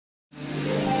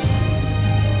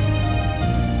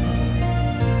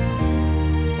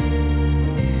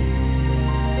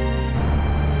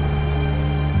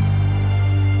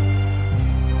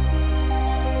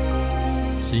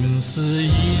心似一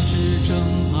支真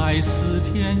爱，似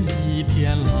天一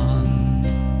片蓝。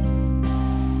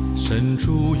伸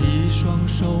出一双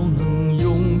手，能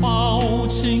拥抱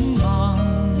晴朗。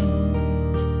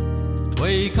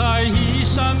推开一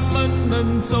扇门，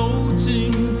能走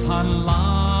进灿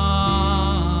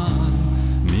烂。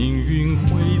命运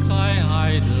会在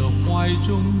爱的怀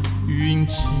中云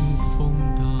轻风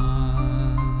淡。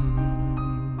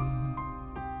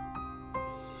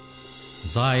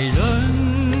在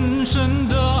人生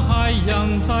的海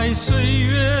洋，在岁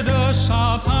月的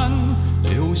沙滩，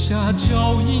留下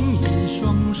脚印一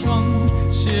双双，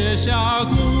写下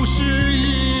故事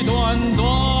一段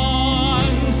段。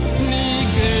你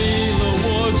给了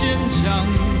我坚强，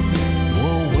我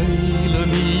为了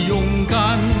你勇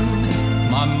敢，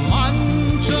慢慢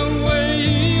成为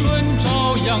一轮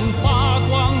朝阳，发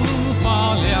光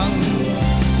发亮。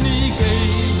你给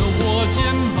了我肩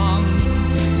膀，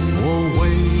我为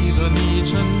了你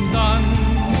承担，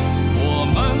我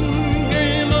们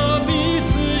给了彼此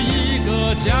一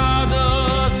个家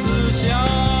的慈祥。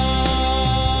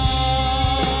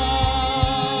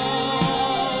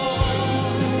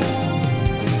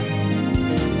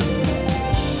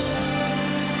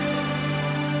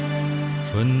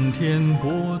春天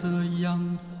播的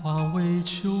杨化为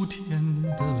秋天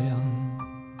的凉，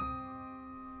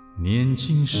年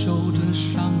轻受的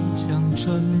伤将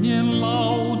成年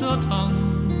老的疼。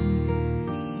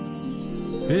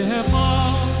别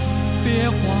怕，别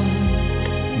慌，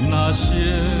那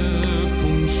些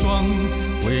风霜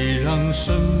会让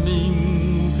生命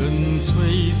更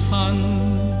璀璨，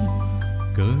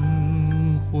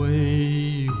更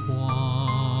辉煌。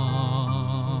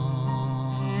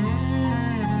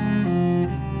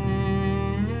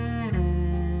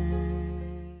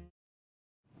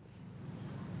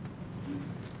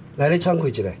来，你畅快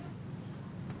一下。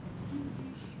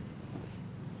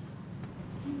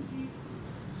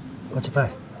我一摆。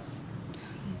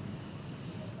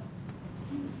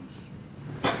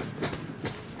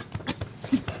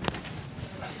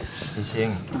医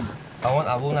生，阮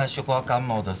阿母那小可感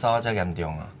冒，就扫啊遮严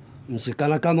重啊？毋是干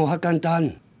那感冒遐简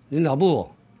单，恁老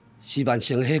母是慢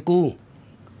性血瘀。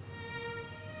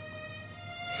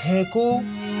血瘀？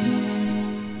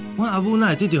阮阿母哪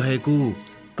会得着血瘀？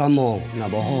感冒若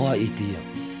无好好医治哦，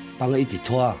放伊一直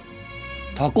拖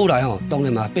久来吼，当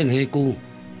然嘛变血瘀。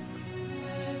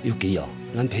尤其哦，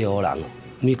咱皮肤人哦，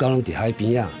每工拢伫海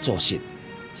边啊做事，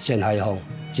晒海风，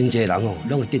真侪人哦，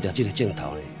拢会得着这个症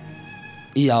头呢。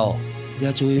以后你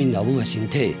要注意老母的身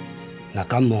体，若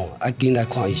感冒要紧来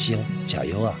看医生，食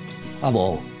药啊，啊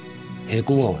无血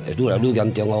瘀哦会愈来愈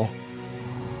严重哦。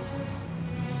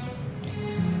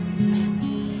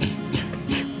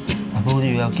阿母，你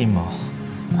有要紧无？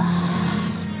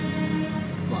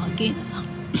无要紧啊。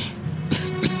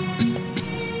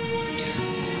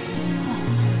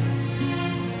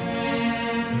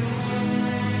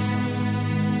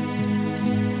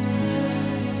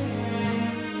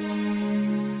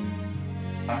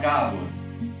阿甲阿文，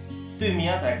对明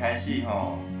仔载开始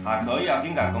吼，下课以后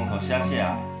紧甲功课写写，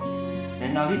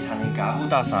然后去田里甲阿母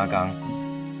斗3工，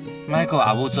莫搁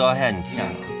阿母做啊遐尔忝啊。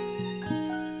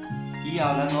以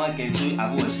后咱拢要加注意阿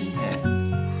母的身体，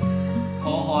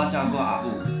好好啊照顾阿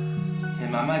母，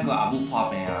千万莫搁阿母破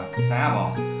病啊，知影无？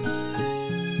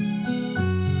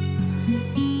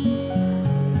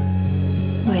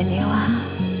月娘啊，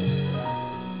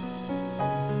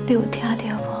你有听到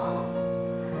无？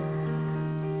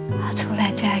啊，厝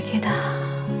内这个囡仔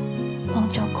拢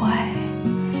足乖，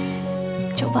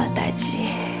足捌代志的。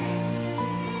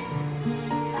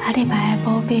啊，你嘛会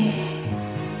保庇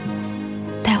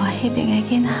台湾迄边的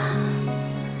囡仔，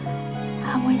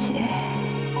啊，每一个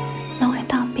拢会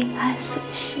当平安顺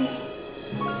遂。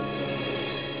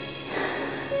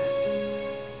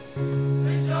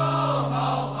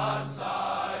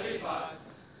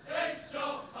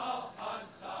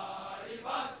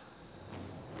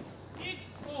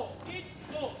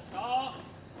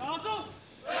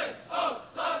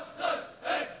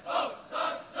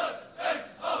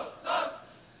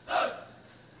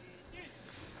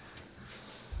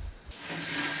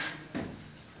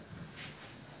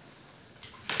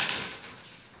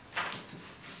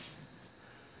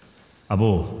阿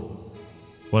母，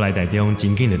我来台中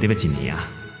真紧就得要1年啊，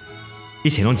以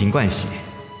前拢真惯势，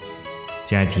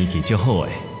这个天气足好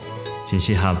诶，真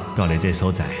适合住在这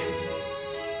所在。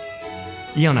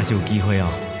以后若是有机会哦，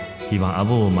希望阿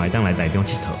母嘛会当来台中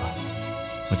佚佗，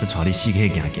我则带你四处行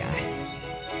行诶。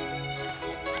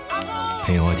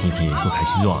偏午天气又开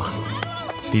始热，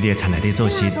你伫田内底做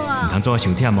事，唔通做啊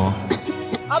伤忝哦。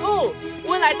阿母，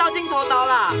阮来到镜头刀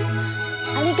啦。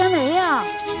啊，你敢会晓？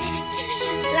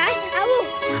来，阿母，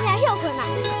你来休困啦。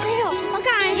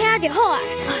就好啊。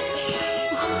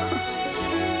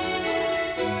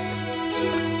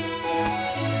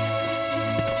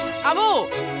阿母，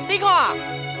你看，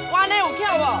我安尼有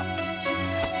巧无？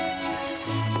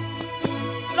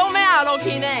拢要压落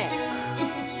去呢。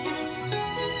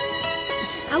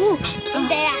阿母，你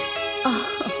地啊？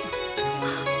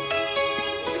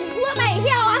我嘛会晓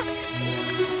啊。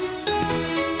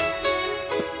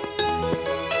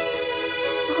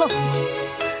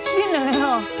恁两个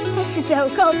吼，那实在有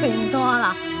够平淡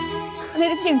啦，你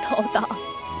咧种土豆。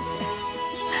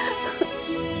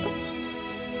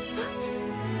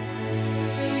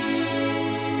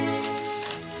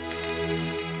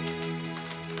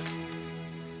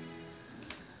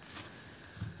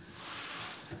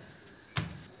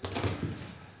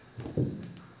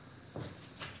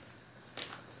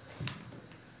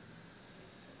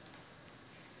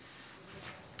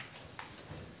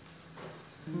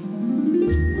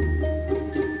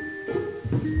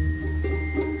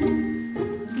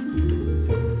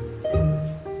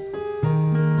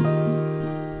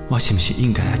我是不是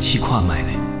应该试看卖呢？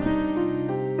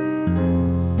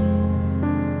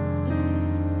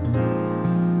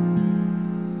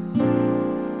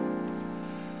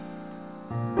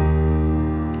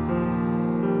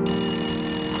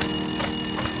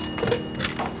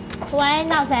喂，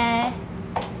闹谁？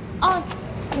哦，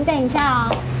你等一下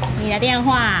哦，你的电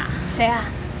话。谁啊？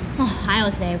哦，还有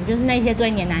谁？不就是那些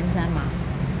追你的男生吗？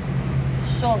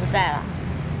说我不在了。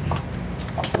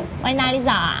喂，哪里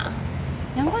找啊？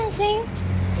杨冠新。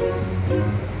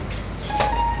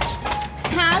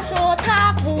他说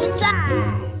他不在。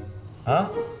啊？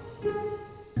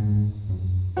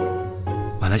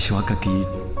原来是我家己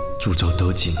自作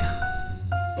多情啊！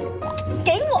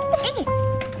给我！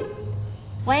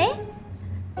喂？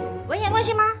喂，杨冠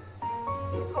新吗？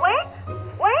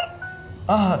喂？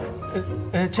啊，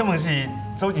请问是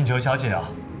周锦球小姐啊？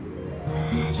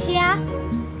是啊。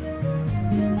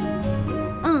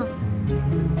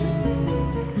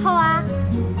好啊。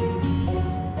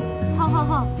好。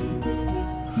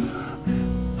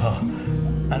好，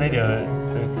那就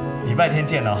礼拜天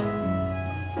见哦。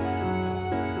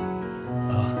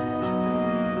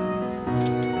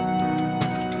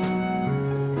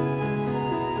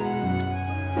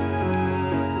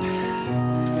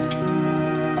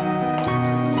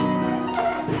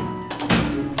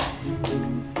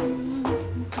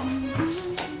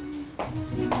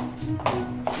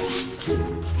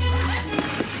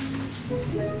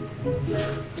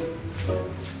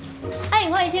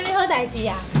代志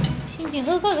啊，心情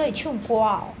好可以唱歌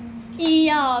哦。以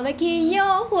后要去约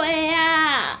会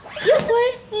啊！约会？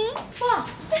哇！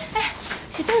哎，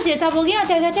是倒一个查某囡仔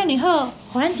条件这么好，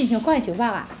互咱锦球挂的酒吧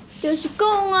啊？就是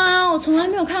讲啊，我从来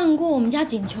没有看过我们家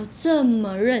锦球这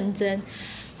么认真。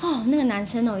哦，那个男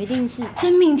生哦，一定是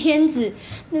真命天子，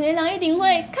两个人一定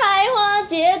会开花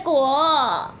结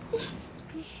果。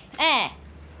哎，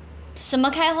什么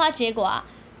开花结果啊？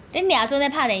恁俩正在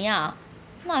拍电影啊？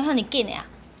哪有遐尼紧的啊？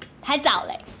还早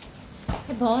嘞。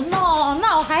无喏，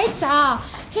哪有还早？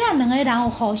遐两个人有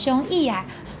互相意爱，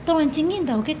当然真紧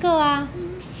就有结果啊。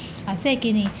啊，说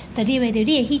今年就啉袂着你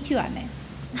的喜酒呢。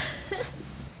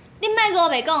你莫跟我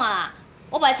白讲啊啦，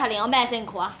我不会插另外买身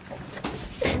躯啊。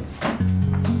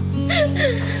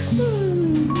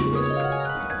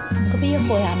搁要约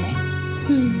会啊呢？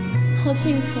好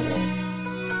幸福哦。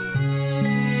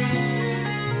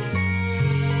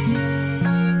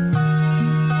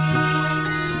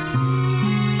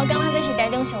我感觉这是台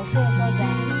中上水的所在，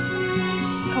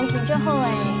空气足好诶，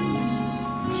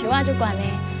树仔足悬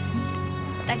诶，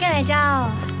大家来遮哦，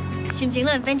心情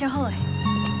拢会变足好诶。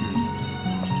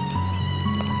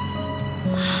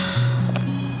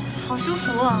好舒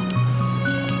服哦，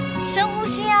深呼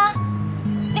吸啊，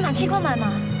你嘛试看卖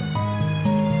嘛。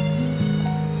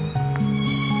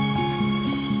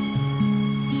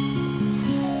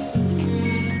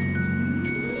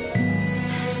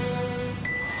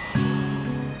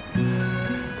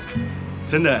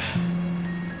真的，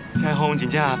这个风真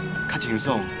正较清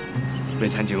爽，袂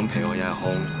亲像阮皮肤遐个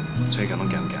风，吹甲拢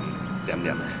咸咸黏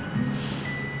黏的。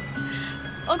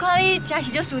我看你真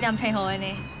是足思念皮肤的呢。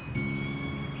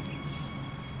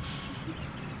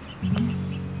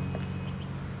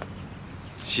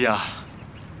是啊，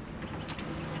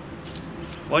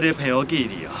我伫皮肤记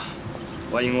里啊，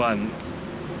我永远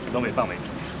拢袂放袂记。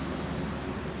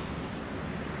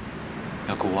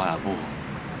还有我阿母。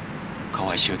靠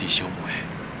我小弟小妹，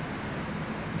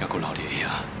还佫留伫遐。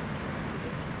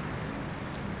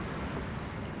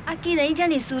啊，既然伊遮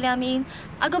尔思念因，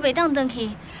啊，佫袂当回去，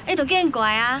伊就见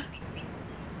怪啊。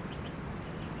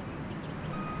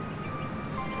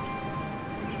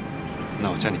哪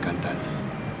有遮尔简单？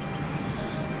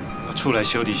厝内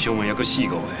小弟小妹还阁4、5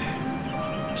个，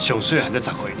上细汉才10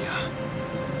岁尔。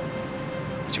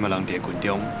即摆人伫军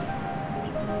中，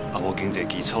也无经济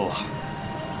基础啊，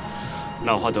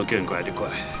哪有法度叫人过来就过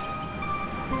来？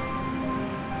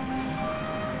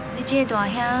你这个大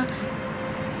兄，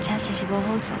真是无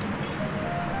好做。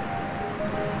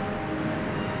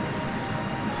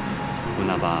阮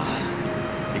阿爸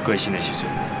伊过身的时阵，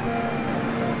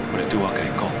我就对我家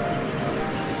讲，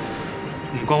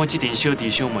不管我这阵小弟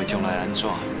小妹将来安怎，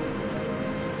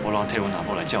我拢替阮阿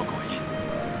母来照顾伊。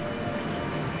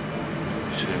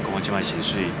虽然讲我即摆薪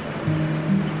水，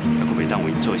还阁袂当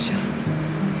为伊做啥，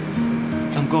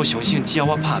但不过我相信，只要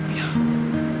我拍拼，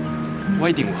我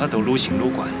一定有法度愈成愈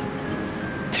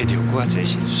悬，摕到更较侪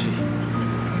薪水，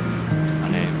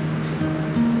安尼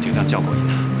就当照顾因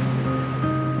啦。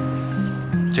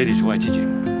这就是我的责任。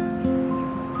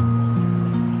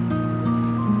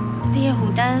你的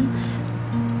负担，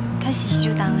确实是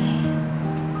就重的。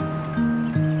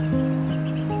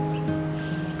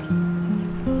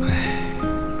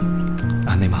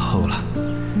安尼嘛好啦，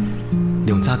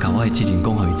量早甲我的责任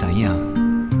讲，互伊知影，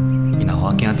伊若互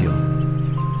我惊到，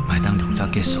嘛会当量早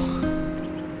结束。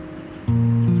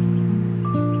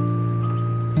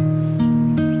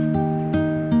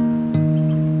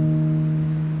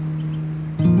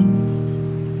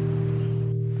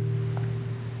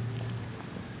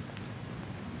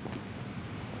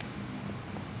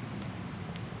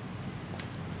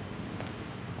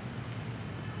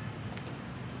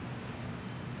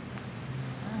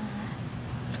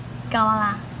到啊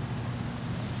啦！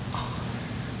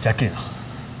真紧啊！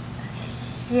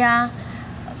是啊，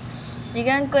时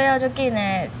间过了足紧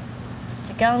的，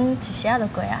一天一下就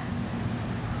过啊。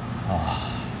哦，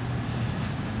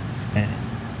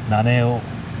那安尼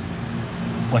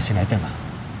我先来等啊。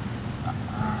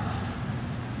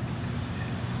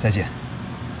再见。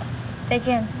再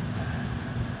见。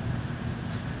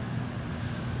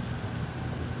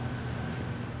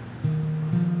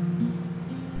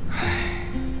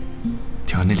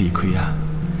就安尼离开啊？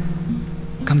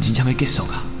敢真正要结束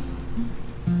啊？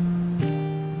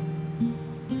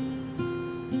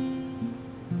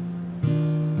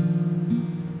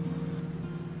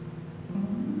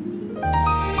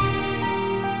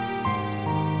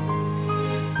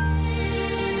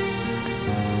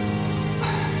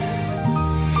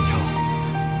锦秋，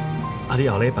啊，你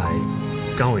后礼拜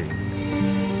敢有闲？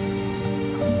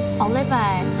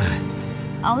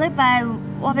后礼拜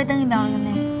我要等去苗栗呢。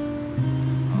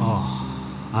哦，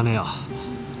安尼啊，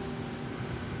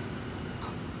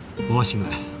我先来。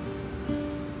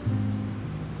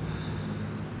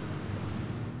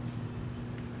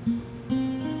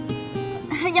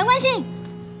杨冠信，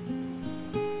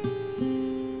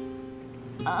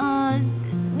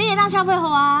你会当车配互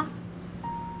我啊？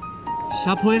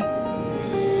车配？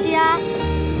是啊，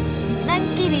咱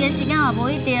见面的时间也无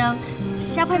一定，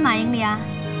车配嘛用哩啊。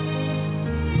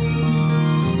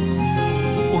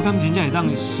我敢真正会当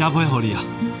车配互你啊？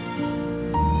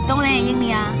当然会用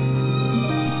哩啊。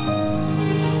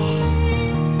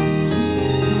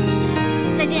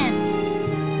再见。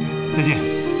再见。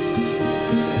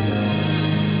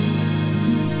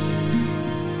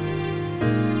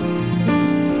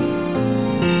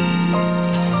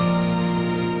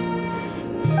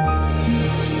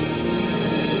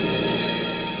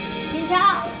锦秋，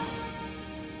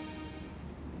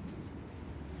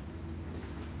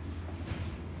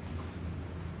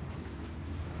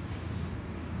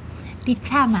你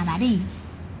惨啊啦你！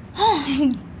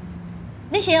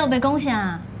你是又袂讲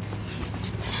啥？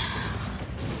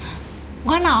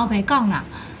我哪有袂讲啦？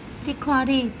你看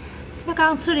你，才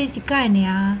刚出去一届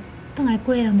尔，转来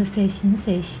过人就细心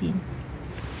细心。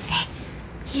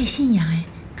迄个姓杨的，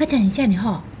可真是遮尔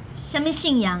好。什么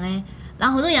姓杨的？人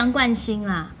叫做杨冠新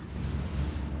啦。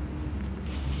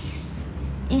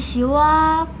伊是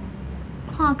我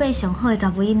看过上好的查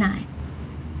某囡仔，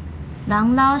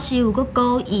人老实有阁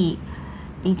故意，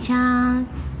而且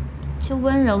就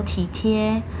温柔体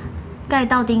贴，甲伊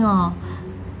斗阵哦，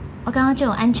我感觉就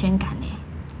有安全感的。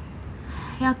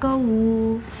还阁有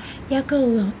哦，有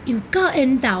够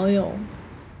缘投的哦。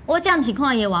我这毋是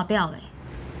看伊的外表的。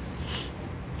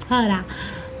好啦，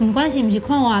不管是毋是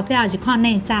看外表，还是看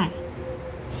内在，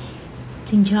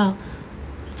锦秋，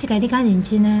这个你较认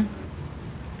真啊。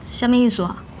什么意思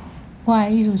啊？我的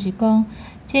意思是讲，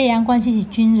这杨冠希是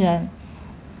军人，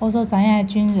我所知影的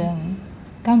军人，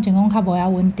感情讲较无遐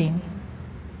稳定。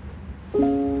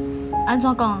安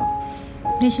怎讲？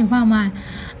你想看卖？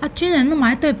啊，军人拢嘛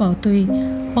爱对部队，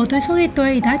部队出去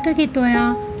对，伊就爱对去对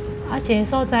啊。啊，一个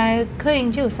所在可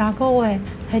能只有3个月，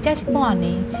或者是半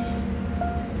年。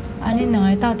啊，恁两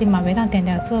个斗阵嘛袂当定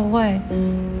定做伙，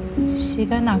时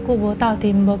间若久无斗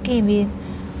阵、无见面，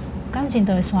感情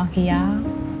就会散去啊。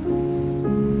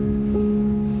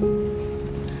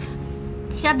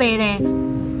才袂咧，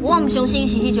我唔相信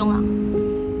是迄种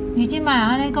人。你即摆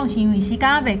安尼讲，是因为时间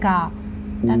还袂到，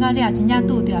等到你也真正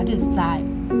拄着，你就知。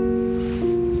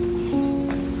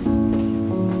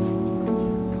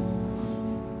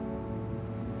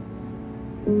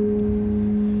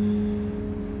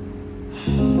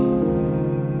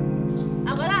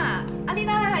阿无啦，啊你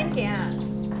哪还行？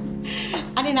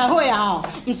啊你若会啊吼，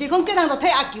毋是讲叫人着替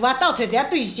阿球斗找一个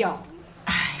对象。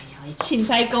哎呦，凊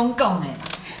彩讲诶，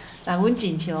但阮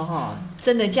锦秋吼，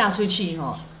真的嫁出去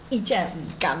吼，一件唔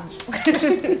甘。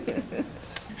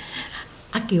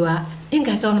阿球啊，应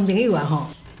该交男朋友啊吼。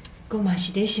我嘛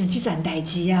是伫想即件代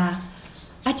志啊。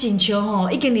啊锦秋吼，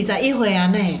已经21岁啊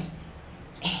呢。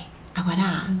阿元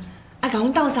啊，啊甲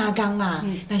阮斗3工啦，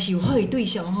若是有好的对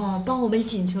象吼，帮我们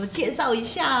锦秋介绍一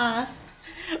下啊。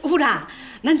有啦，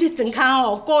咱这庄脚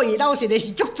吼，故意老实的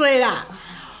是足多啦，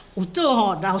有做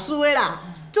吼老师的啦，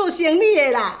做生理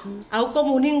的啦，还有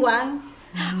公务人员，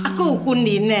啊，佫有军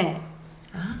人呢。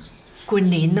啊，军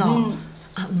人哦，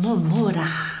啊，唔好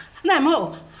啦。哪会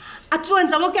好？啊，主任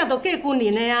查某囝都嫁军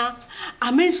人的啊，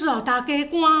也免伺候大家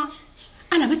官。啊，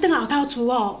若要转后头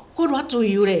厝吼，佫偌自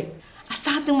由咧。啊，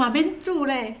三顿嘛免煮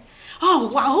咧，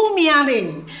哦，偌好命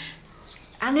咧。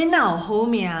安尼哪有好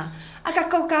命？啊，甲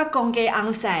国家公家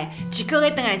红晒，一个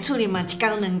月倒来厝里嘛，一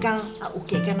工两工，啊，有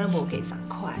加敢若无加3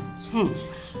块。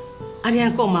啊，你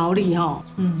安讲嘛有理吼。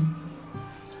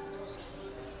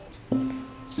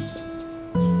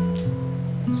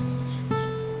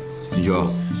锦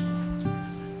秋，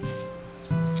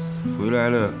回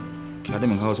来了，徛在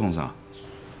门口创啥？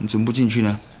你怎么不进去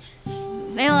呢？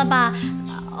没有了吧？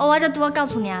我才拄到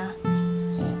厝尔。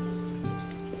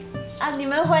啊，你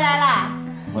们回来啦？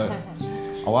喂，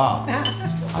好啊，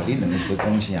恁两个在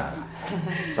讲啥啦？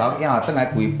查某囝倒来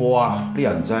规波啊，你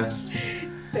也唔知？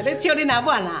在咧笑恁阿母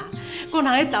啦，讲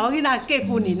人迄查某囡仔嫁军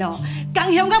人哦，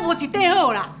工险甲无一块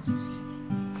好啦。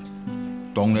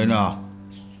当然啦，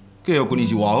嫁予军人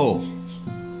是偌好。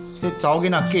这查某囡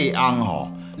仔嫁翁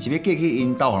吼，是要嫁去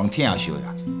因兜，互人疼惜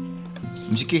啦，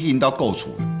毋是嫁去因兜顾厝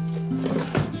的。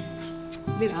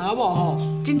恁阿某吼，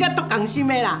真正足共心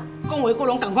的啦，讲话佫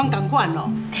拢共款咯。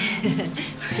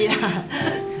是啦。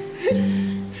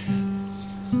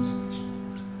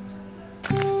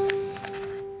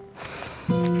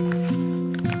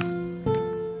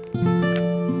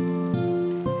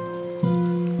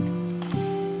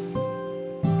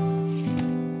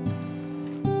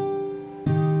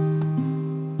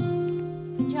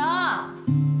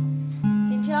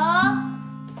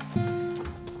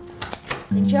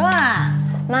锦秋啊，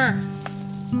妈，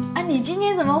啊，你今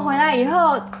天怎么回来以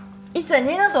后，一整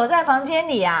天都躲在房间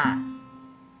里啊？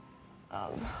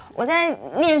我在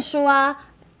念书啊，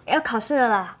要考试了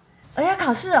啦。要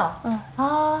考试哦。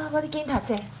哦，我你紧读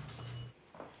册。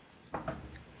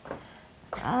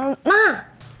妈，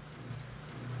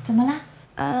怎么啦？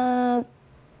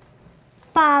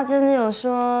爸真的有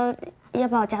说要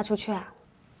把我嫁出去啊？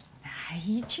哎，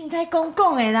凊彩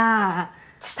讲的啦。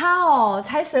他哦，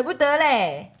才舍不得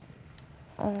嘞。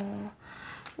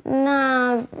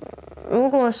那如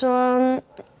果说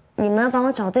你们要帮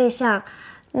我找对象，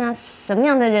那什么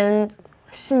样的人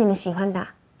是你们喜欢的？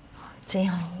这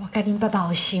哦，我跟恁爸爸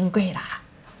有想过啦。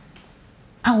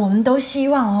啊，我们都希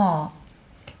望哦，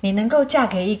你能够嫁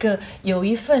给一个有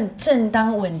一份正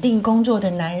当稳定工作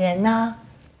的男人呐。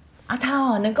啊，他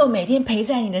哦，能够每天陪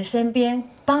在你的身边，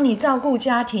帮你照顾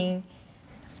家庭。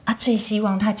啊，最希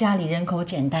望他家里人口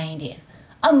简单一点，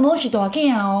啊，唔好是大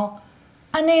囝哦，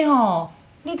安尼吼，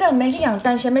你再没去养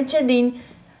担什么责任，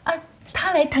啊，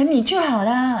他来疼你就好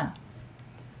啦。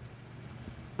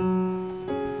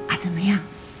啊，怎么样？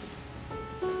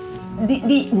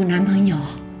你有男朋友？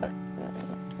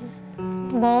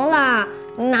没啦，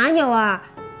哪有啊？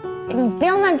你不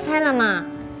要乱猜了嘛。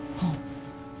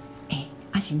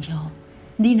阿锦秋，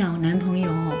你若有男朋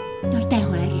友哦，要带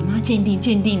回来给妈鉴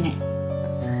定呢。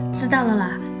知道了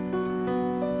啦。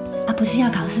啊，不是要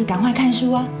考试，赶快看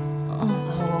书啊！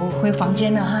我回房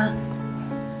间了哈。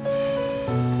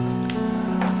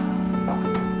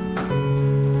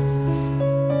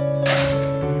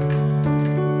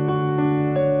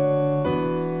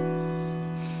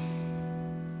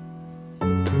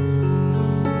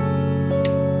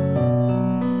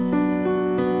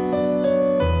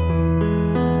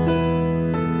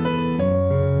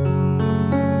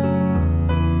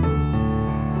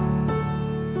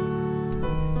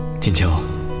锦秋，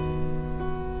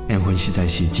缘分实在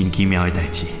是真奇妙的代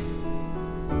志，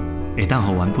会当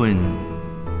互原本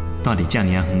住伫遮尔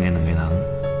远的两个人，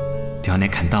就安尼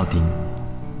牵斗阵，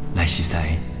来实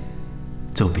在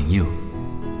做朋友。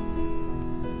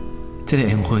这个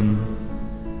缘分，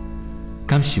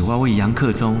敢是我为杨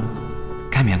克忠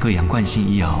改名过杨冠新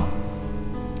以后，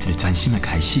一个全新的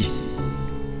开始。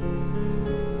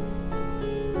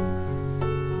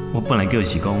我本来就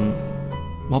是讲，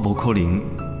我无可能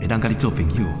会当甲你做朋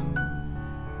友。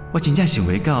我真正想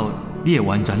袂到，你会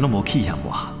完全拢无气嫌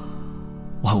我。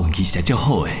我运气实在足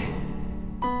好诶。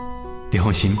你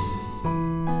放心，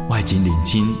我会真认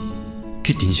真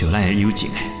去珍惜咱的友情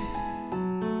诶。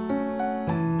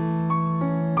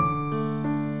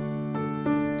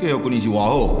嫁予君是偌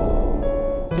好，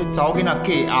这查某囡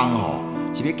仔嫁翁吼，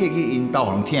是要嫁去因兜，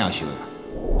互人疼惜啦，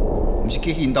毋是嫁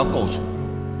去因兜顾厝。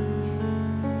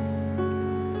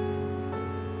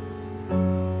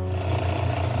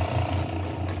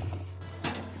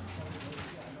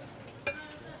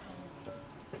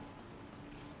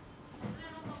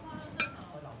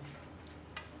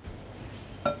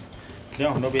这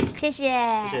样很多冰，谢谢。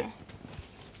谢谢。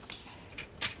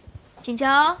锦球，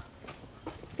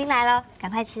冰来了，赶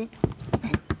快吃。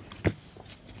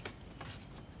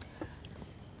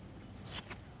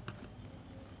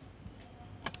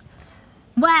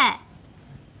喂，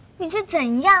你是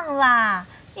怎样啦？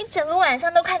你整个晚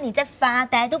上都看你在发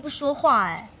呆，都不说话，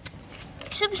哎，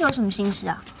是不是有什么心事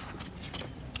啊？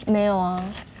没有啊，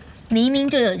明明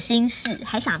就有心事，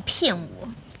还想骗我。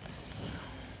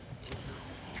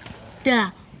对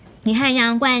了，你和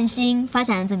杨冠新发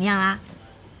展的怎么样啦？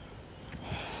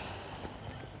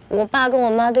我爸跟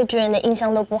我妈对军人的印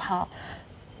象都不好，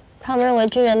他们认为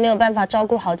军人没有办法照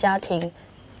顾好家庭，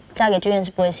嫁给军人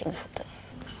是不会幸福的。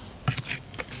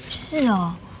是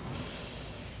哦，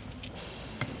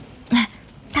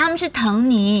他们是疼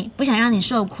你，不想让你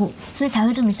受苦，所以才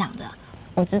会这么想的。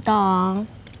我知道啊。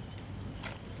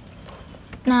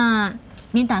那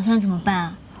你打算怎么办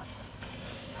啊？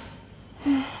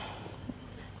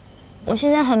我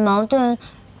现在很矛盾，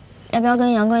要不要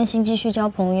跟杨冠新继续交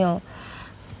朋友？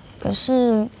可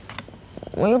是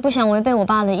我又不想违背我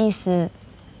爸的意思，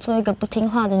做一个不听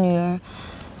话的女儿。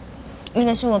一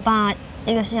个是我爸，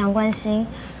一个是杨冠新，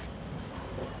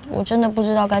我真的不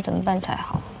知道该怎么办才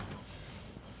好。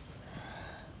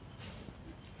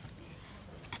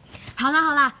好啦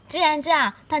好啦，既然这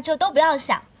样，那就都不要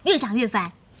想，越想越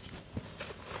烦。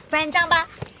不然这样吧。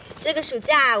这个暑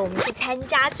假我们去参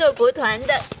加救国团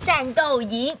的战斗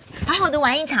营，好好的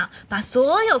玩一场，把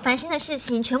所有烦心的事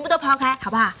情全部都抛开，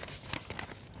好不好？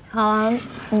好啊，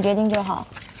你决定就好。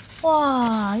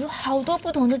哇，有好多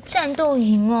不同的战斗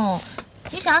营哦，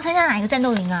你想要参加哪一个战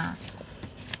斗营啊？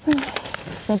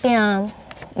随便啊，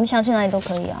你想去哪里都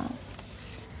可以啊。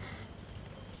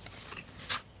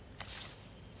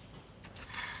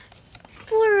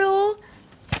不如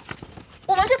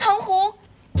我们去澎湖。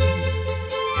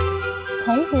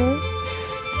澎湖，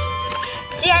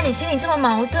既然你心里这么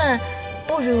矛盾，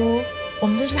不如我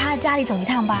们就去他的家里走一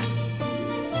趟吧。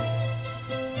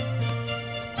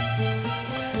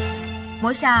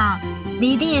我想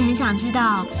你一定也很想知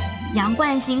道杨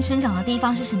冠新生长的地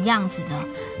方是什么样子的。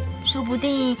说不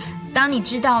定当你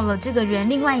知道了这个人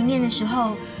另外一面的时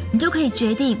候，你就可以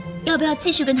决定要不要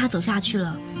继续跟他走下去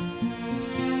了。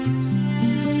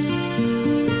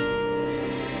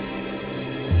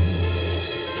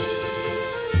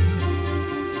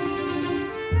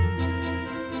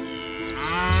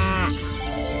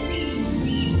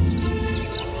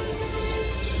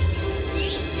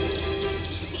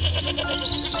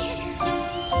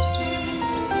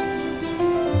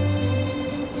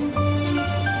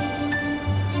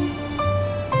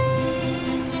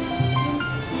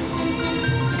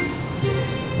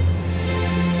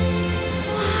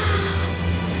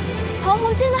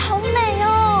真的好美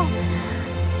哦！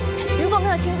如果没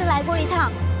有亲自来过一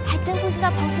趟，还真不知道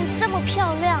澎湖这么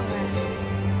漂亮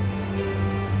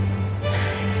哎。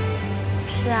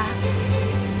是啊，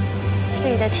这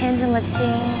里的天这么清，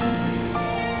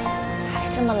海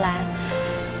这么蓝，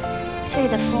这里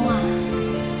的风啊，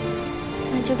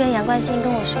现在就跟杨冠新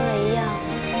跟我说的一样，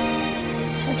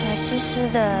吹起来湿湿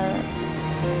的、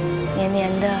黏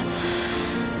黏的。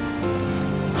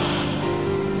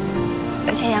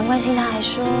而且杨冠新他还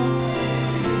说，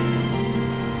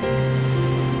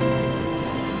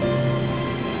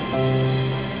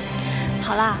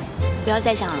好啦，不要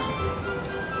再想了，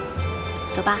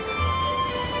走吧。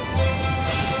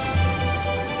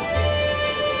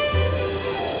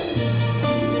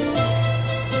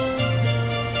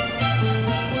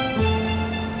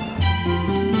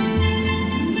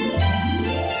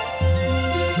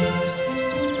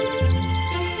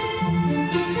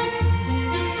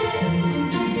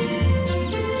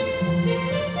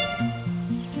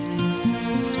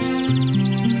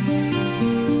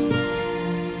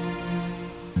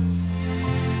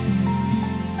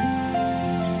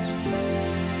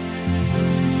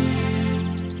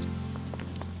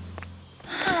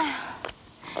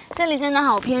这里真的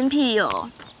好偏僻哦，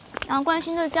杨冠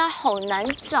新的家好难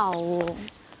找哦。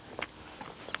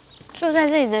住在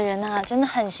这里的人啊，真的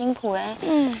很辛苦哎。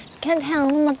看太阳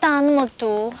那么大那么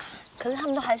毒，可是他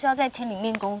们都还是要在田里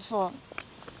面工作。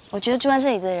我觉得住在这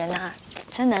里的人啊，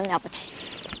真的很了不起。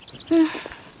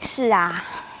是啊。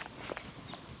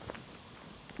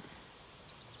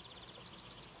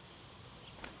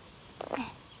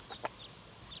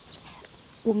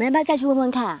我们要不要再去问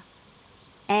问看啊？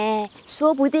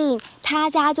说不定他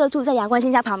家就住在杨冠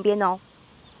新家旁边哦。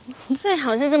最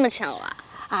好是这么巧啊！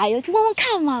哎呦，去问问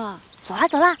看嘛！走啦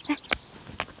走啦，来。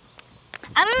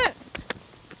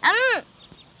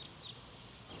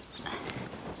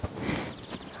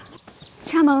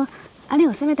请问，你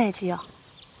有啥物代志哦？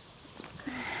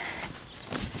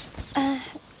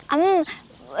阿姆，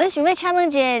我想要请问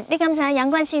一下，你敢知杨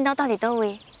冠新到底倒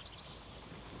位？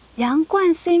杨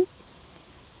冠新？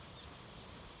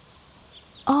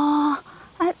哦，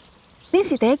你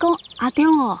是第一讲阿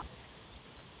中哦？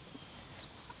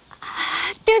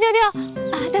对，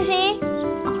就是伊。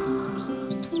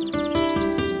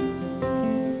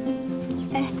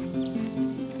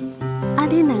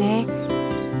恁两个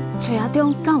找阿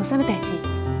中，敢有啥物代志？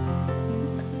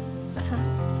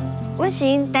我是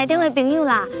因台中的朋友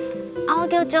啦，我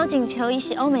叫周锦求，伊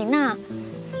是欧美娜。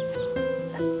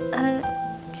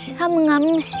请问阿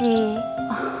姆是？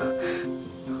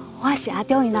我是阿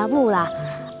中因阿母啦。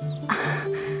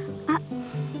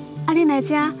恁来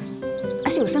遮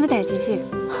是有啥物代志是？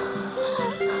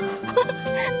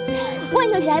阮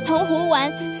就是来澎湖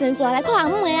玩，顺续来看阿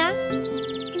母的啊。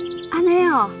安尼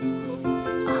哦。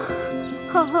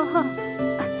好，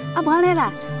无安尼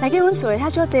啦，来去阮厝里遐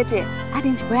小坐坐，啉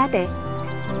一杯仔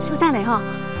茶，稍等下吼。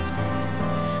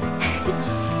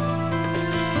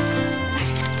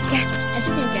来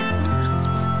这边边。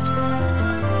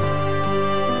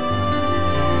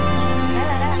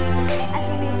来，先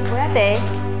啉一杯仔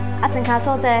茶，庄脚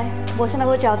所在无啥物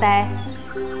好交代，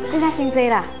你较先坐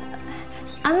啦。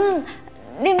阿姆，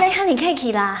你莫遐尼客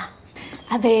气啦。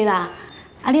袂啦，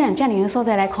你若遮尔远所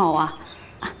在来看我。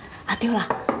对啦，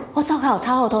我手骹有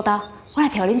炒好土豆，我来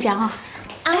调恁食吼。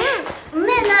阿姆，唔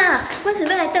免啦，阮准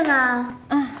备来转啊。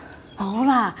无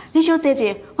啦，你小坐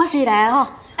坐，我随来吼。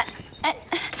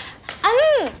阿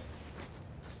姆。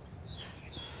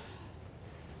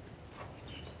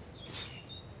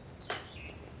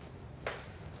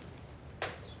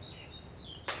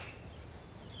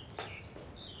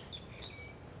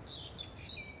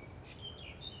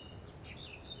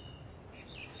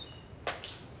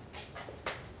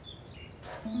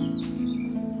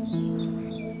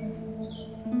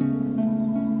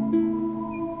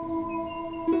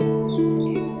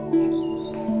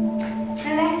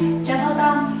来，食土豆。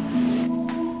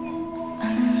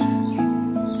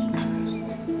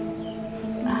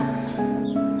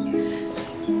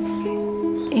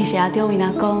伊是阿中因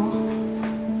阿公，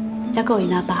还佫有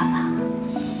因阿爸啦。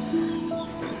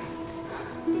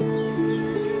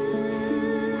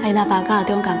因阿爸甲阿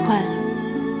中同款，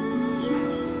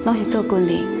拢是做军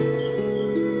人。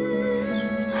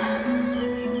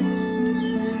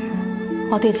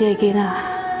我对这个囡仔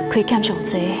亏欠上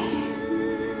济，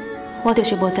我就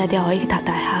是无才调互伊去读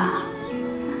大学，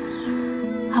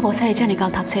啊无采伊遮尔高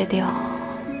读册着，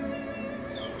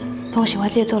拢是我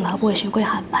这做老母的伤过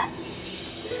含慢。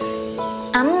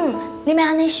阿姆，你莫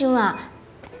安尼想啊，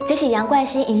这是杨冠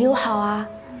新因友好啊。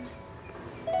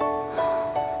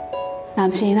若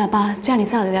毋是因阿爸遮尔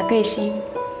早就了过身，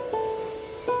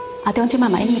阿中即摆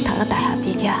嘛已经读到大学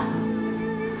毕业，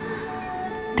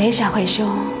伫社会上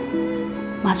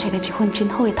嘛找到一份真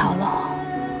好的头路，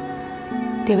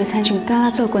就要亲像敢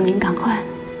若做军人同款，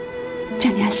遮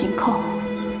尔辛苦。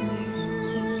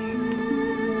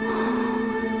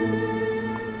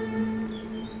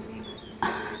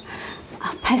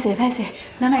歹势，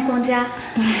咱莫讲遮。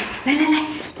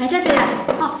来遮坐啦，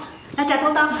吼，来食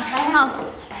土豆，来吼。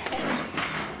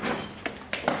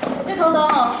这土豆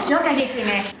哦，是我家己种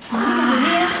的，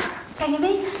家己买，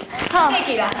好，客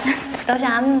气啦。多谢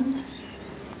阿姆。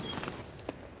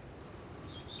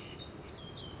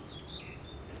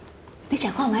你食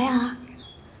看卖啊？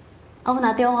阮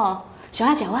阿中吼，上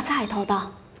爱食我炒的土豆。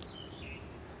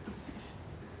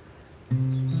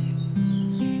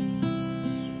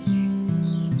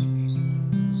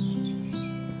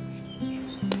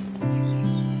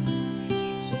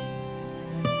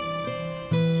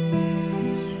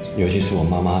尤其是我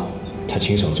妈妈，她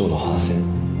亲手做的花生，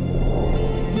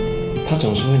她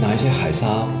总是会拿一些海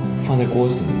沙放在锅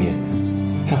子里面，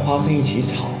和花生一起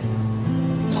炒，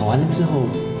炒完了之后，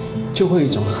就会有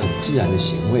一种很自然的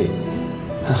咸味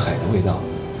和海的味道，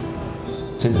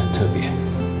真的很特别。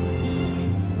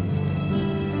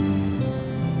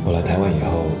我来台湾以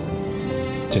后，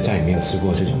就再也没有吃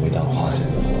过这种味道的花生，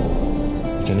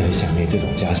我真的很想念这种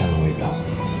家乡的味道，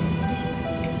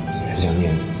很想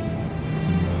念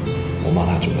我妈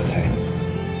她煮的菜。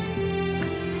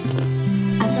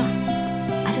阿怎？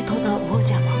阿这土豆有好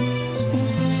食无？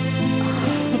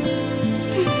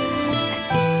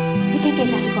你给加一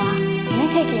寡，免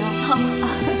客气哦。好。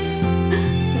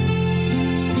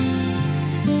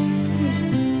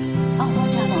哦，好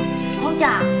食无？好食，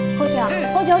好食，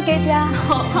好食，加食。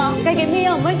好，家己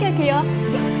免哦，唔免客气哦。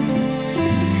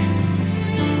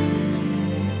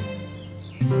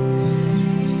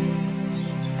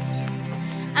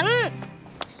阿姆，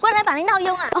我来帮你闹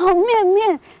用啊。哦，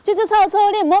免，就臭臭，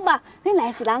你唔好吧，你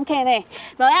来是人客呢。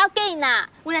无要紧啦，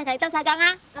我来甲你斗相共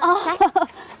啊。哦，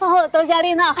好，多谢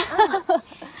恁哦。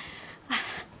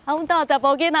啊，阮家查甫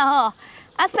囡仔吼，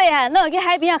啊细汉拢会去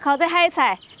海边啊烤这海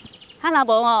菜，啊若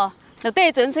无吼，就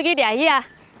缀船出去掠鱼啊，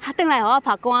啊转来互我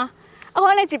拍竿，啊我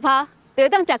安尼一拍，就会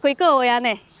当食几个月安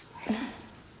尼。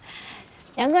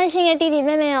杨冠新的弟弟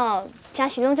妹妹哦，家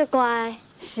是拢足乖。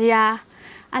是啊，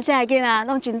啊这个囡仔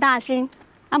拢真大心，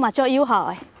啊嘛足友好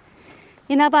的。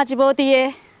因阿爸一无伫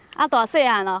的，啊大细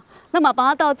汉哦，拢嘛帮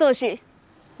我斗做事，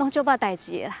拢足捌代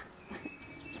志的啦。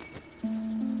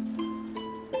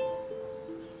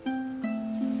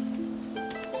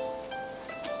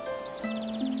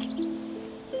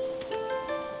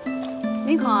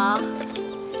你看啊，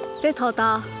这土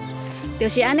豆就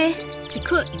是安尼一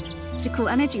捆一捆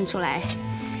安尼种出来。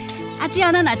啊，只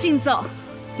要咱若种做，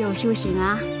就有收成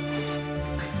啊。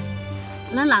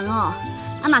咱人哦，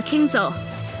啊若肯做，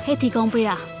迄天公伯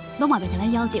啊，拢嘛袂甲咱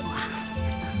咬着啊。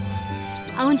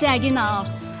啊，阮遮个囡仔哦，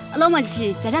拢嘛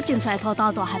是食种出来土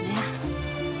豆大汉的啊。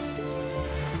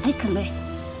安尼放咧，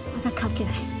啊，甲吸起来，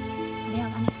安尼安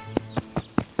尼，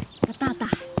甲打打。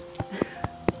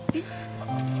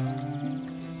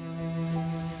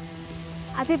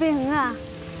啊，这边园啊，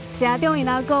是阿中因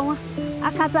阿公啊，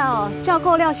较早哦照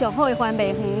顾了上好的番麦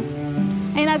园。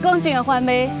因阿公种的番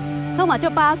麦，拢嘛足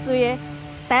把水的，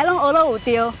大家拢学了有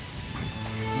着。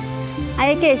啊，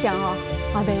迄价上哦，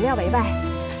嘛卖了袂歹。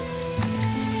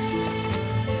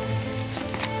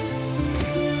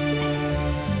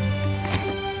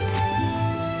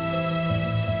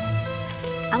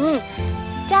阿姆，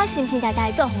这是毋是家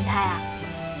己做红菜啊？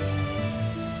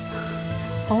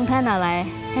红菜若来，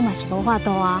迄嘛是无法度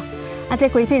啊！啊，这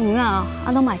规片园啊，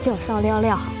啊拢嘛叫扫了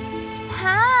了。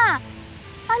哈，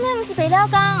安尼毋是白了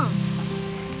工？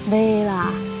袂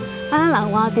啦，啊咱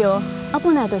人活着，啊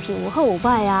本来就是有好有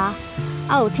歹啊，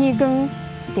啊有天光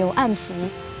就有暗时，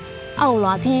啊有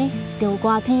热天就有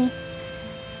寒天，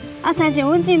啊亲像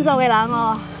阮建筑的人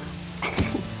哦，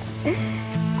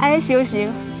啊迄修行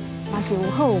嘛是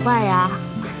有好有歹啊，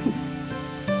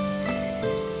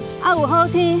啊有好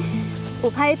天。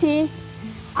有歹天，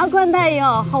啊，管太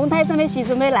哦，风台什么时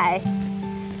阵要来？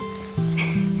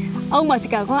我嘛是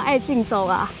共款爱种作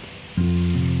啊。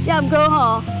也毋过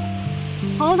吼，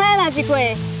风台若一过，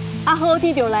啊，好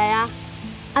天就来啊。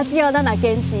啊，只要咱若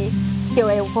坚持，就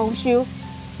会有丰收，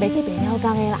袂去白了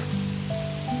工的啦。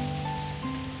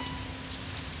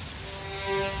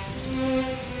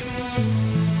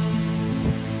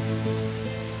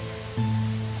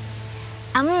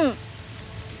阿姆，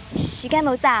时间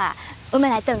无早啊。我们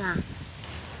来等啊！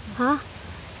哈？啊，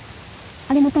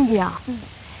你要等去啊？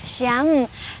是啊，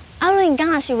啊，恁刚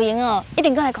若是有闲哦，一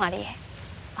定过来看你。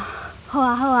好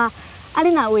啊，好啊，啊，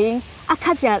你若有闲，啊，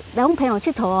较适合来阮朋友佚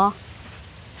佗哦。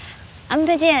阿姆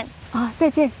再见。哦，再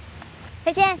见。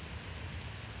再见。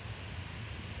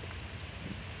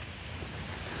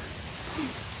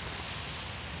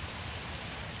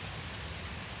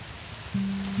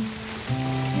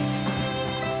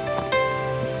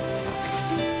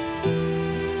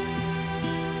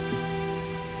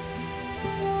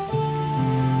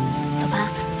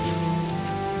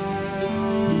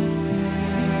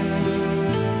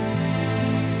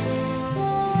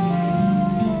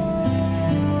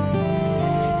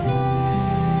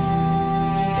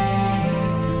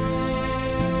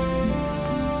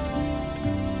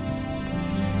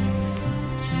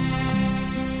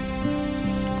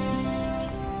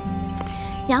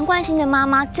杨冠新的妈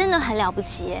妈真的很了不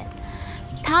起耶，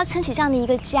她要撑起这样的一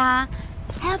个家，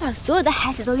还要把所有的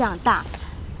孩子都养大，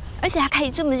而且还可以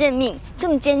这么认命，这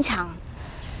么坚强。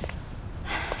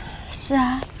是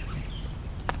啊，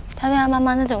她对她妈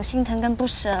妈那种心疼跟不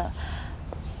舍，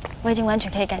我已经完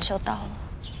全可以感受到了。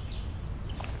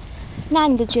那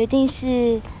你的决定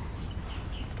是？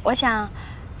我想，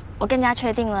我更加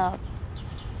确定了，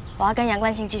我要跟杨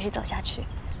冠新继续走下去。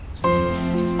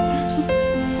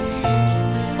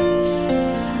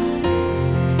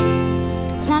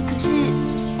那可是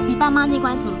你爸妈那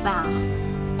关怎么办啊？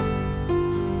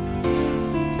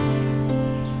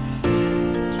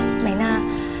美娜，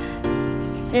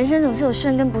人生总是有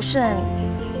顺跟不顺，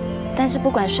但是不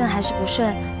管顺还是不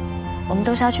顺，我们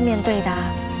都是要去面对的啊。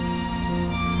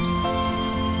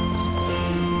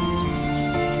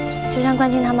就像冠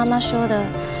新他妈妈说的，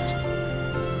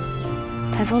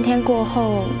台风天过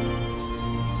后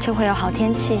就会有好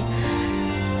天气，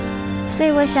所以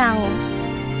我想，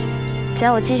只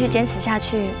要我继续坚持下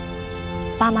去，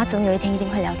爸妈总有一天一定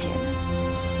会了解的。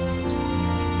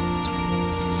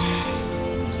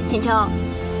锦秋，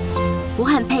我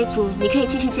很佩服你可以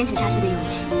继续坚持下去的勇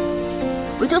气，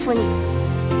我祝福你。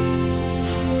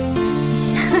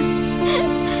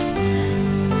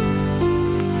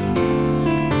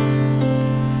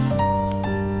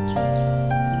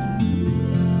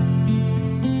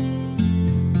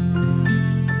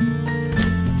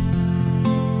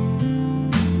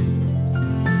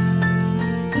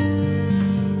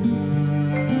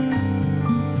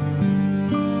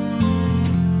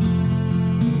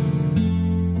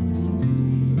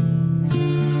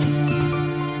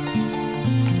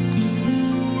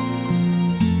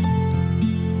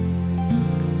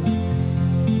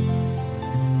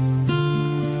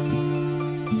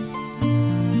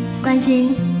冠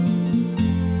新，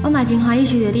我嘛真欢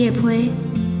喜收到你的批，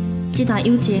这段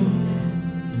友情，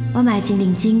我嘛会真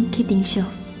认真去珍惜。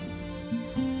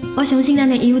我相信咱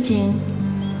的友情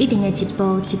一定会一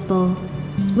步一步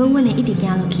稳稳的一直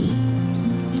行落去。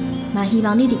嘛希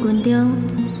望你伫军中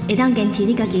会当坚持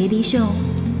你家己的理想，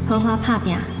好好打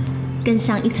拼，更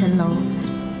上一层楼。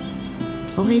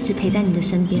我会一直陪在你的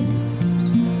身边。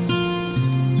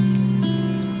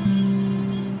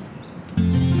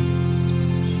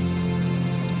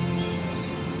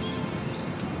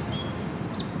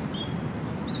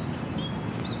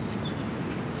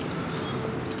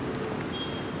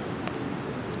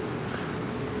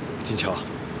锦秋，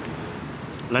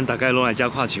咱大概拢来遮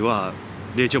看树啊，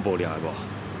你会足无聊的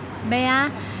无？袂啊，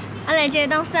来这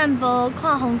当散步、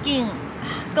看风景，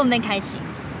更免开钱。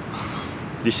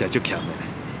你实在足欠的。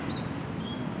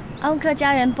阮客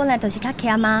家人本来就是较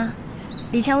欠嘛，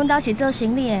而且阮兜是做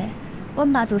生意的，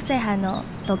阮爸自细汉哦，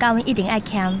就教阮一定爱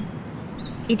欠。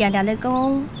伊常常咧讲，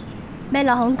要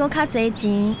留阮搁较侪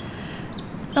钱，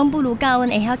拢不如教阮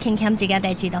会晓轻欠一件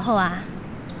代志就好啊。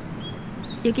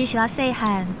尤其是我细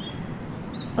汉。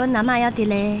阮阿嬷还伫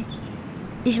咧，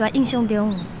伊是我印象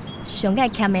中上爱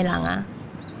欠的人啊。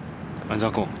安怎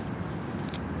讲？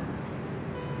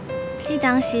迄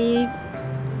当时，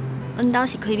阮兜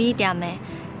是开米店的，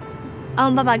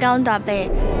阮爸爸甲阮大伯，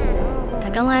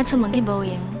逐工拢爱出门去无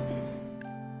闲。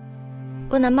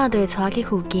阮阿嬷就会带我去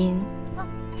附近，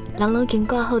人拢经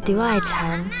挂好伫我的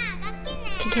田，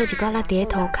去捡一寡落伫个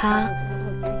涂骹，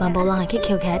嘛无人会去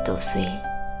捡起来捣碎。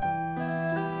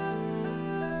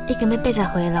已经要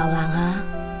80岁的老人啊，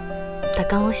逐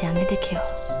工拢是安尼在捡。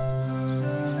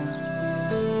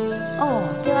哦，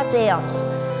叫我坐哦，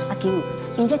阿舅，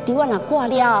因这稻啊若挂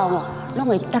了哦，拢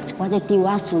会搭一寡这稻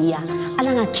啊穗啊，啊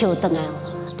咱啊捡转来哦，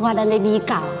拄啊咱咧米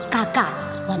糕、加，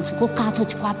完全佫加出一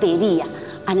寡白米啊，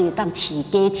安尼当饲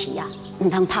鸡饲啊，唔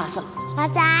通拍算。我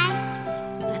知。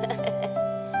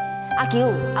阿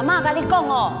舅，阿嬷甲你讲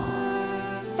哦。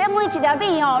这每一粒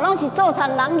米吼，拢是做田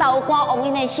人流汗往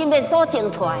因的心血所种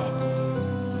出来的。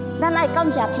咱爱感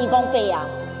谢天公伯啊，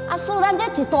啊赐咱这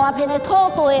一大片的土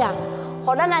地啊，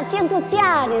互咱啊种出这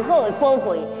么好的宝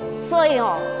贝。所以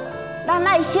吼，咱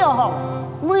爱惜吼，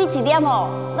每一粒吼，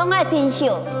拢爱珍惜，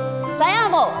知影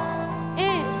无？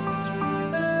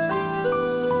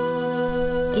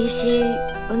其实，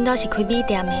阮兜是开米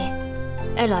店的，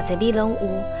爱偌济米拢有。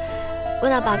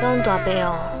阮阿爸甲阮大伯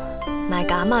哦，嘛会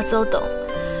甲阿嬷做动。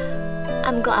啊，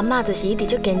毋过阿嬷就是一直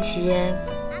足坚持的，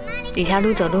而且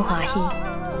愈做愈欢喜。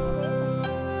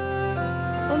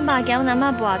阮爸惊阮阿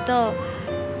嬷跋倒，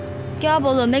叫我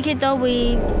无论要去倒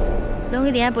位，拢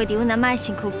一定要陪伫阮阿嬷的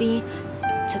身躯边，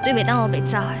绝对袂当我袂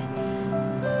走的。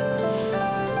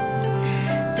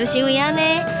就是因为安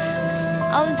尼，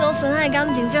阮祖孙仔的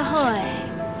感情足好诶。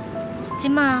即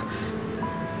马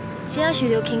只要受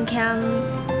到轻欠，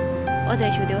我就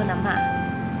会想到阮阿嬷。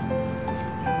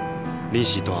你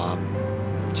是大。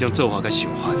这种做法甲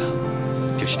想法啊，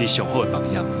就是你上好的榜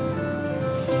样。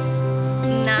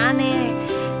唔那安尼，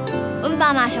阮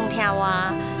爸妈上疼我，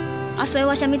啊，所以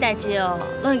我啥物代志哦，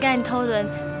拢会甲因讨论，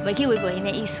袂去违背因的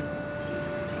意思。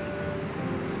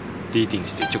你一定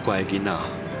是个足乖的囡仔。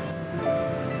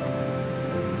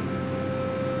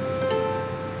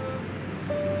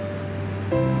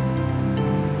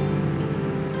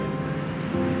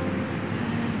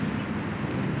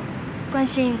冠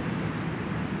新。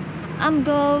啊，毋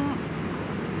过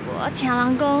我听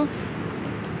人讲，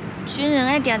军人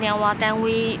爱定定换单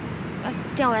位，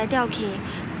调来调去，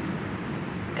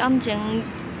感情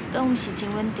都毋是真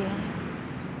稳定。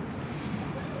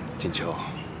锦秋，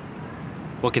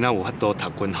我今仔有法度读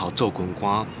军校做军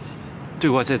官，对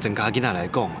我这庄家囡仔来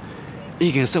讲，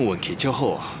已经算运气足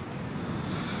好啊。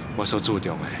我所注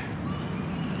重的，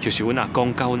就是阮阿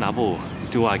公甲阮阿母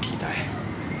对我的期待。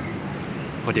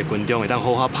我伫军中会当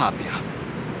好好打拼，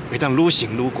会当愈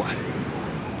升愈悬。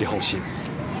你放心，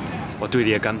我对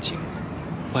你的感情，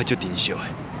我会足珍惜的。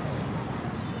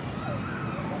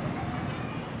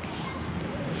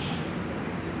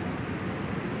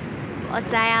我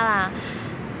知啊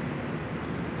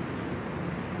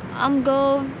啦，毋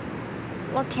过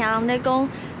我听人咧讲，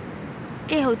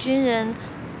嫁互军人，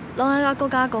拢爱到国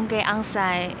家公家红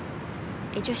晒，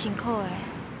会足辛苦的。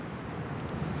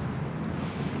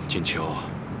锦秋，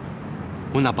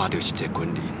阮阿爸就是一个军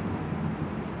人，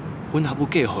阮阿母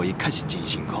嫁互伊，确实真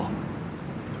辛苦。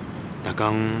逐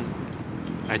工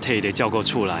爱替伊咧照顾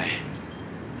厝内，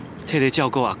替咧照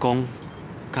顾阿公、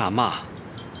甲阿嬷。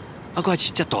啊，佫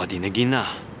是遮大阵的囡仔，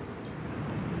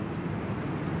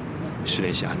虽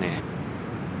然是安尼，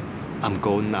啊，毋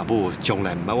过阮阿母从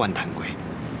来毋捌怨叹过，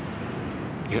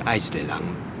因为爱一个人，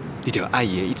你着爱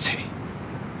伊的一切，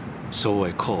所有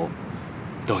的苦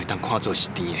都会当看作是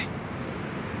甜的。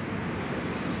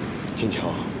真巧，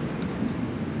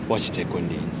我是一个军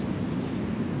人，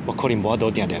我可能无法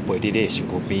度定定陪你咧身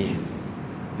躯边，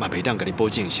嘛袂当甲你保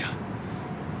证啥。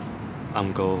啊，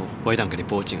毋过我会当甲你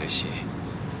保证的是。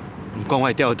不管我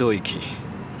会调倒位去，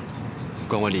不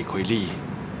管我离开你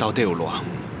到底有偌远，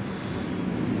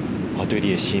我对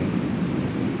你的心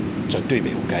绝对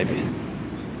袂有改变。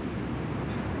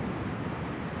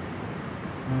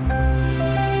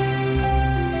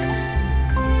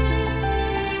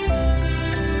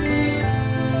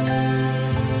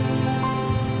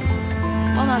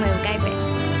我嘛袂有改变。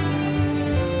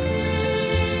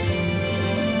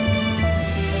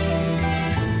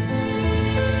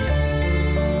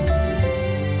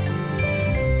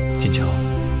真巧，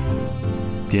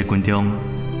伫个军中，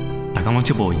逐工拢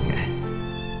足无用的，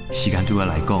时间对我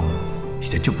来讲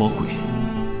是足宝贵。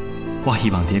我希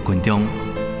望伫个军中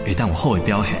会当有好的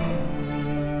表现，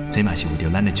这嘛是为着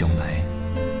咱的将来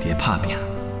伫个打拼。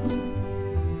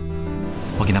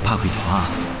我今仔拍开拖仔，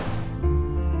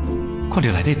看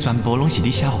到内底全部拢是你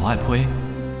写互我的批，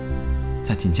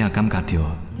才真正感觉到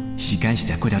时间实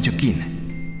在过了足紧的。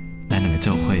咱两个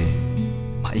做伙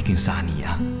嘛已经3年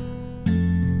啊。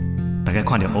大家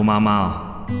看到欧妈妈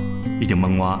哦，伊就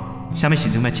问我，啥物时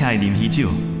阵要请伊啉喜酒，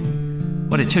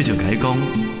我就笑笑甲伊讲，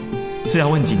最要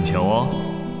阮锦球哦。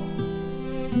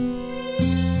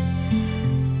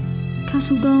卡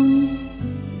叔讲，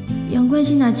杨冠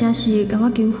新若真是甲我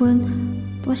求婚，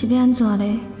我是要安怎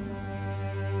咧？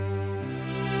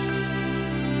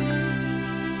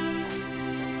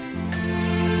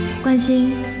冠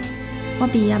新，我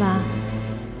毕业啊，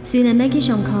虽然要去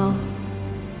上课。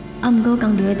啊，毋过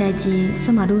工作的代志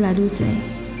煞嘛愈来愈多，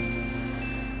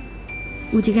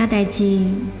有一件代志，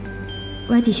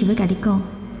我一直想要甲你讲。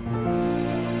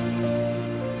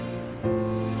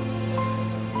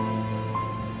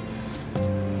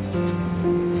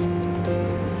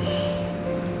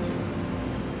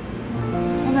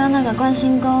我要那甲冠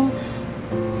新讲，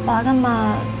爸甲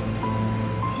妈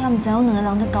也毋知阮两个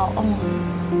人在交往啊。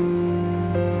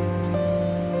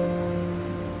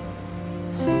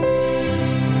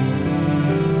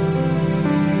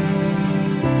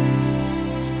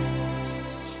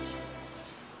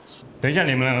等一下，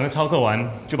你们两个操课完，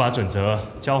就把准则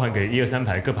交还给1、2、3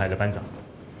排各排的班长。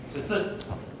是。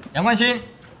好，杨冠新。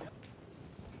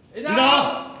营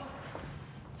长。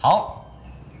好，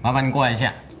麻烦你过来一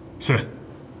下。是。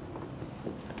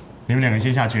你们两个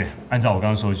先下去，按照我刚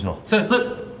刚说的去做。是。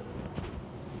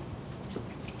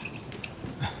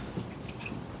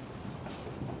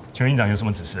请问营长有什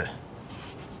么指示？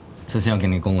这是要给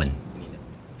你公文。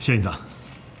谢营长。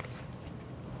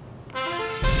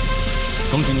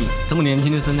恭喜你这么年轻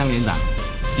就升当连长，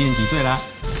今年几岁啦？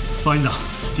报营长，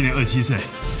今年27岁。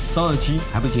都27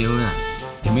还不结婚啊？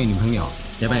有没有女朋友？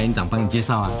要不要营长帮你介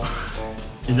绍啊？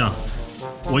营长，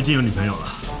我已经有女朋友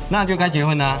了。那就该结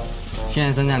婚啦。现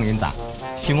在升当连长，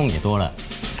戏梦也多了，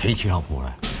可以娶老婆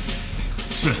了。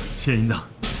是，谢谢营长。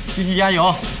继续加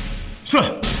油。是。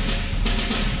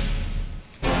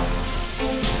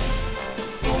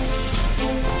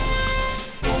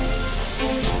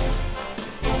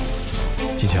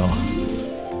锦秋，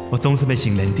我总是要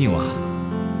升连长啊！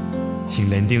升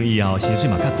连长以后，薪水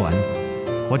嘛较悬，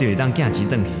我就会当寄钱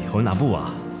转去，给阮阿母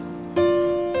啊。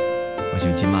我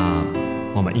想即马，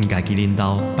我嘛应该去恁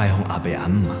兜拜访阿伯阿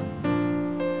姆啊。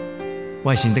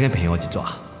我先等下陪我一撮，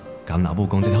甲阮老母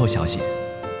讲这个好消息。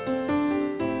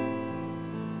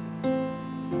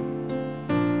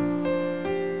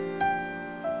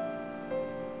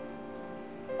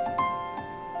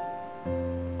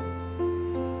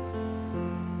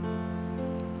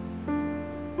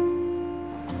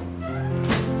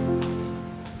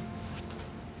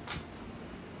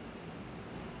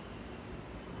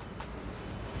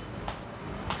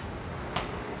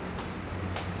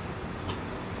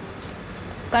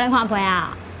过来看陪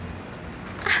啊！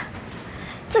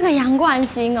这个杨冠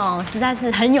新哦，实在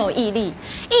是很有毅力，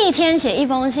一天写一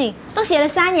封信，都写了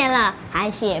3年了，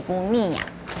还写不腻呀。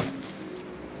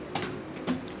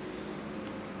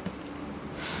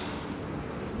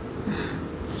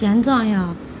是安怎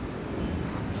呀？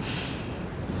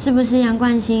是不是杨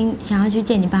冠新想要去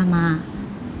见你爸妈？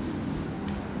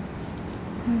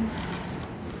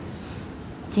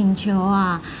锦球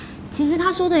啊，其实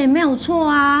他说的也没有错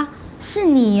啊。是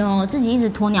你哦，自己一直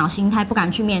鸵鸟心态，不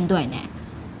敢去面对呢。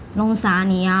拢3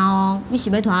年啊哦，你是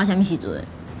要拖到什么时阵？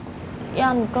也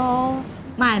唔过，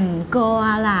卖唔过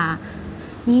啊啦！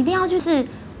你一定要去试，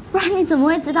不然你怎么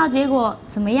会知道结果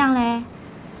怎么样嘞？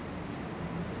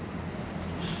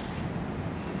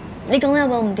你讲了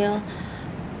无唔对，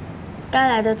该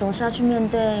来的总是要去面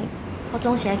对，我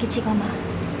总是要去试看吧。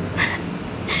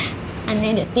安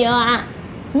尼就对啊。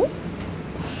嗯。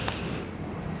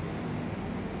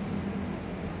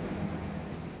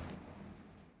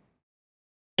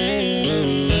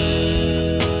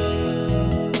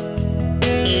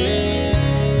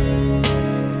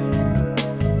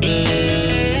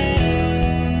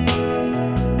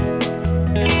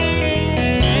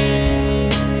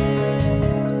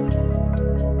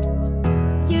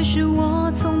也许我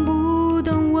从不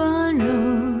懂温柔，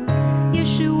也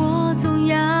许我总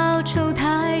要求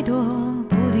太多，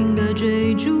不停地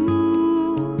追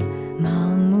逐，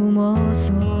盲目摸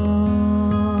索，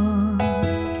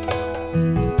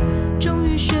终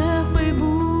于学会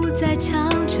不再强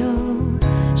求。